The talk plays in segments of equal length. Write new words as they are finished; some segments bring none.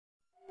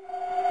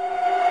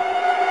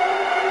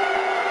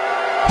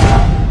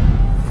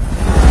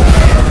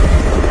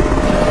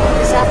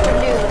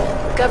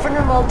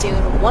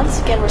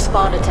once again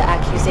responded to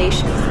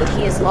accusations that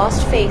he has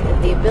lost faith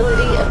in the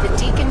ability of the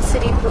Deacon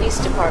City Police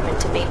Department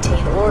to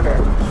maintain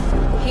order.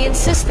 He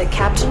insists that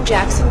Captain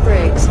Jackson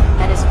Briggs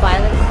and his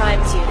Violent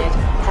Crimes Unit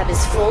have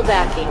his full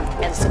backing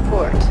and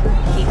support.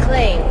 He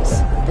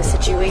claims the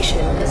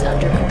situation is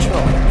under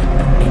control.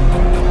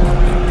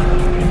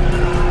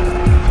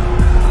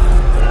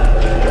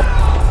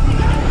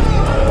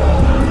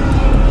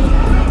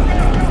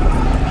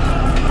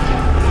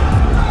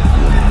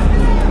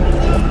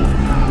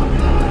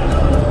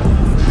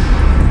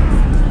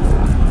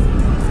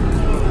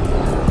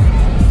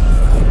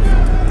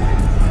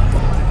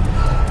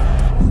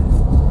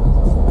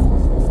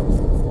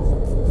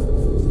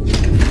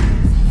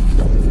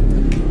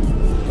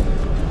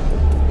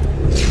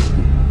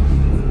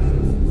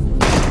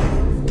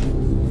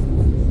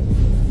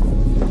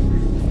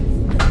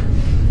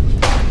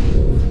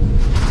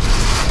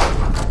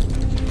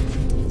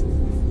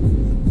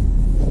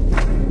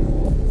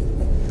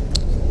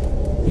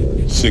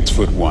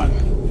 6'1",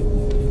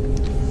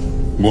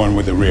 born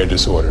with a rare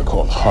disorder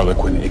called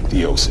Harlequin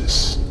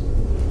ichthyosis.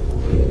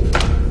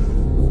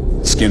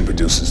 Skin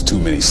produces too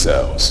many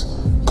cells,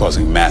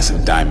 causing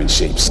massive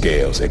diamond-shaped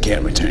scales that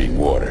can't retain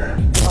water.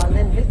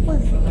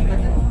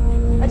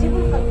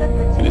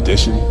 In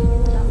addition,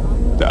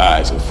 the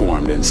eyes are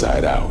formed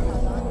inside out.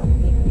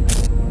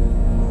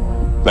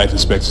 Life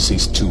expectancy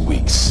is 2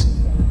 weeks.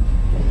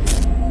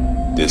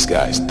 This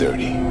guy's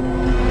 30.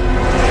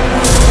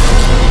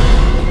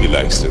 He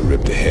likes to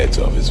rip the heads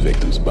off his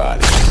victims'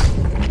 bodies.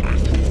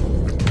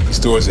 He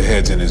stores the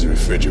heads in his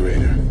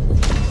refrigerator.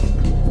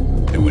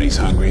 And when he's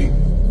hungry,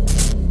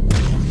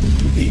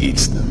 he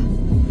eats them.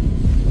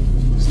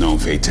 His known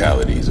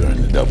fatalities are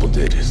in the double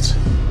digits.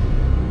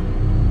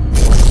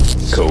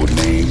 Code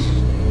name,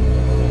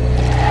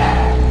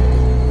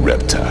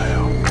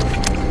 Reptile.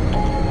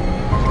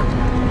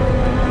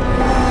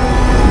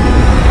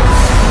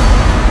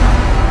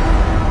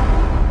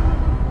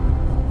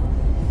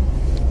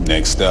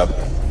 Next up,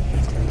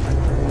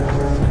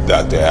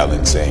 Dr.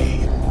 Alan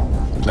Zane,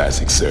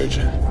 plastic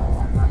surgeon.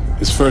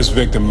 His first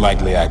victim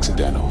likely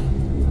accidental.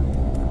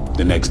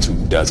 The next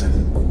 24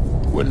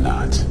 were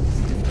not.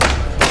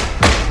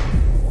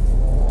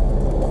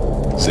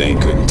 Zane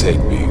couldn't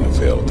take being a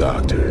failed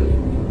doctor,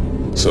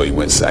 so he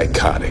went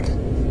psychotic,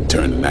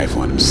 turned the knife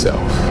on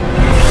himself.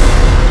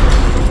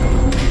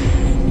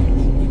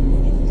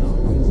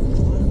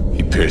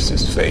 He pierced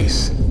his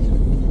face,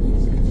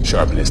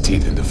 sharpened his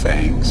teeth into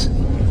fangs,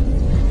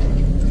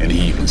 and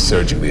he even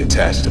surgically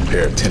attached a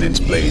pair of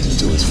 10-inch blades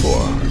into his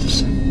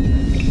forearms.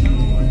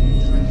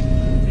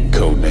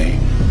 Code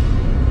name,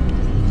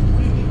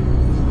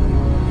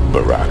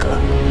 Baraka.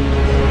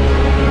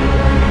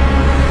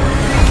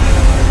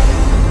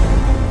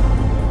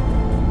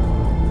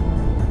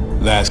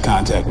 Last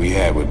contact we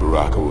had with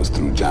Baraka was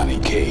through Johnny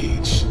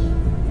Cage.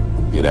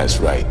 Yeah, that's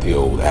right, the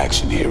old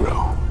action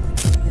hero.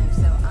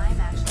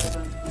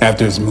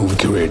 After his movie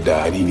career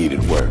died, he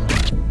needed work.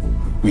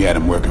 We had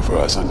him working for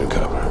us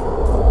undercover.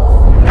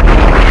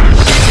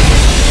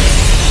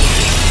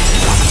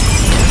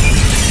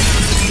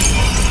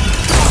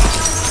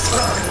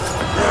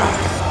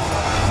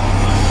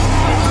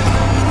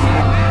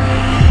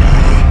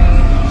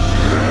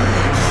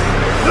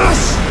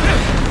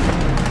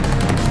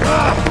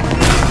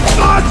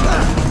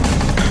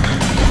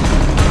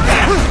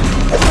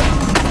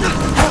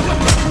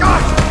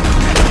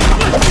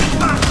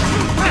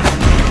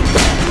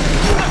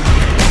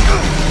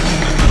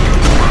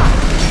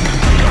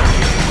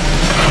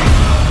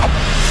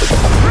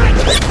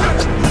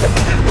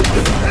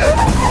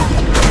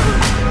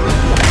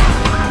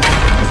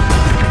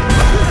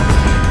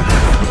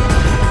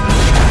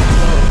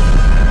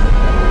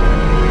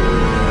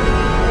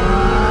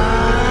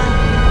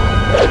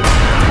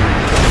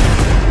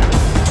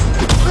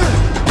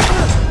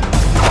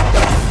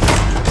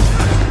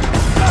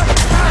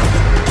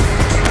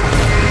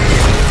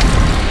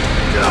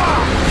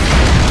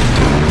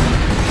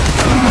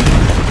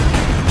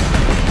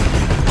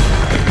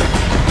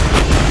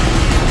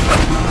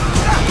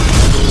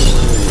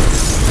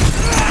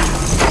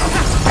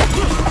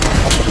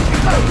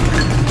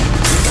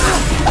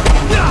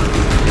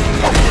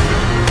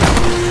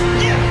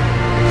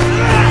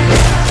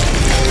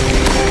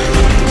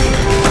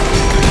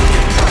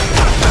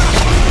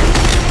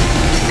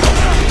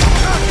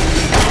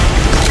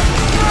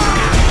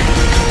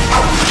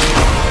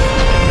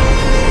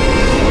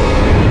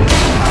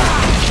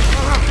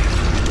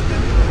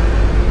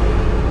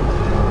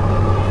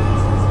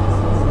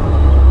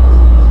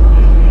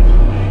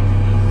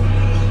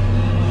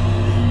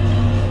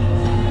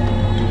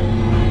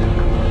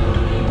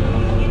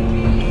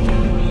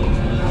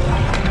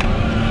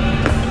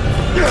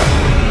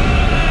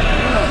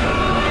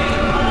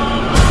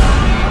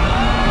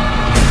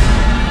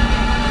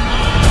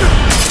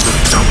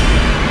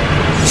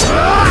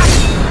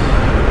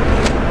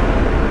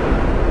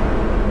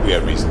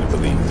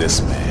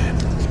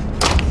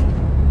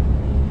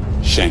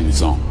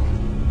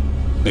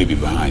 Maybe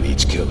behind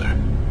each killer.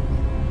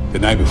 The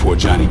night before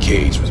Johnny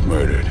Cage was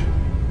murdered,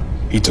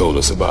 he told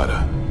us about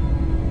a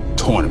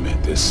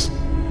tournament this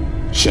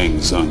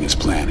Shang Tsung is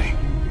planning.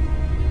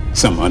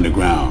 Some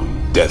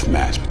underground death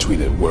match between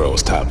the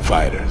world's top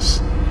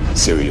fighters,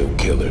 serial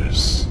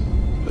killers,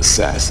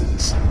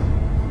 assassins.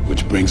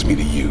 Which brings me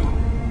to you,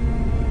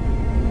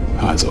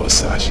 Hanzo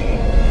Hasashi.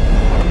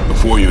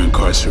 Before your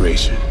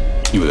incarceration,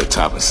 you were the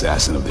top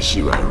assassin of the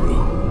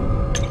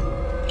Shirairu,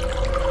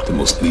 the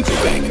most lethal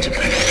gang in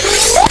Japan.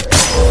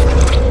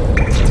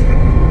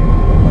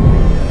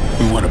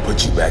 We want to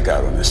put you back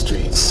out on the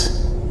streets.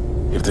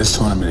 If this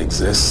tournament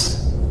exists,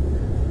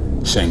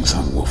 Shang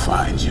Tsung will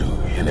find you.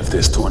 And if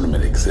this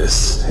tournament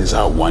exists, it's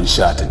our one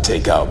shot to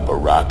take out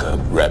Baraka,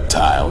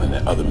 Reptile, and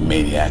the other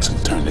maniacs who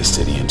turned this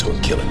city into a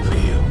killing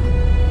field.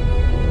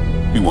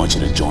 We want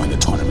you to join the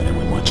tournament and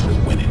we want you to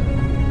win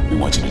it. We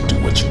want you to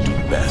do what you do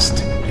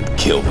best and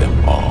kill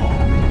them all.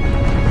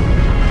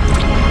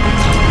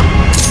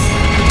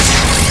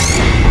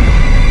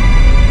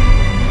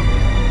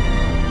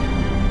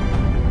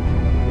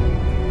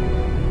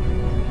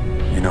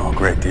 You know a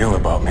great deal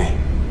about me.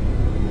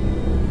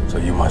 So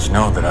you must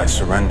know that I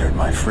surrendered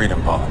my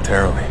freedom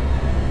voluntarily.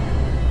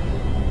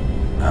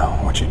 Now,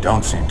 what you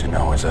don't seem to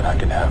know is that I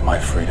can have my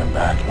freedom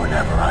back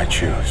whenever I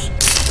choose.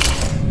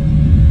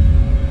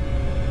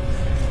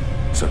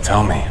 So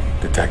tell me,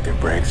 Detective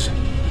Briggs,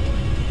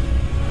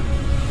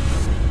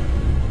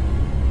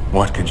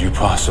 what could you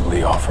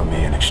possibly offer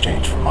me in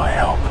exchange for my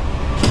help?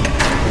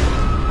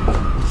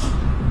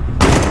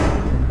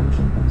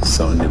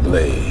 Sonya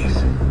Blade.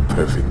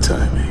 Perfect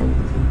timing.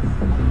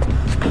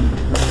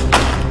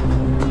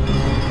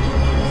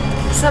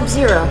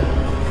 Subzero.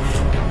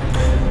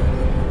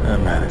 That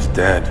man is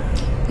dead.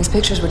 These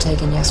pictures were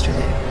taken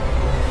yesterday.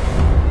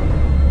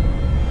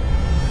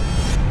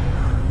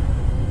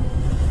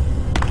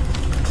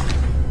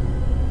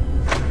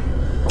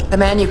 The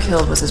man you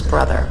killed was his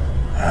brother.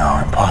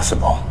 How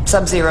impossible.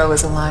 Subzero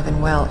is alive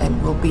and well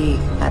and will be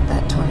at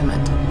that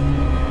tournament.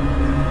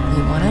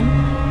 You want him?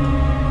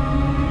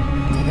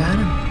 You got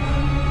him.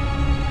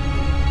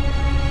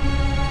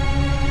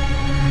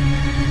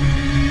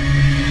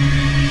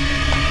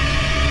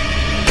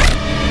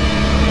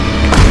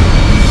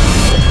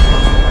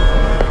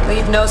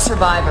 Leave no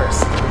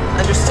survivors.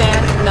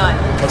 Understand? None.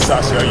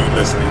 Hasashi, are you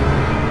listening?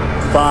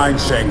 Find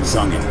Shang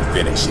Tsung and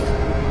finish it.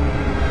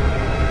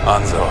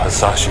 Hanzo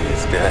Hasashi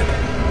is dead.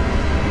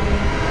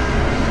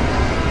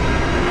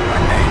 My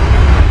name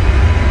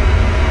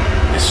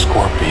is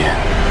Scorpion.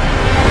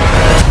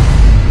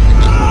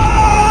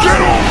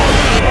 Get on!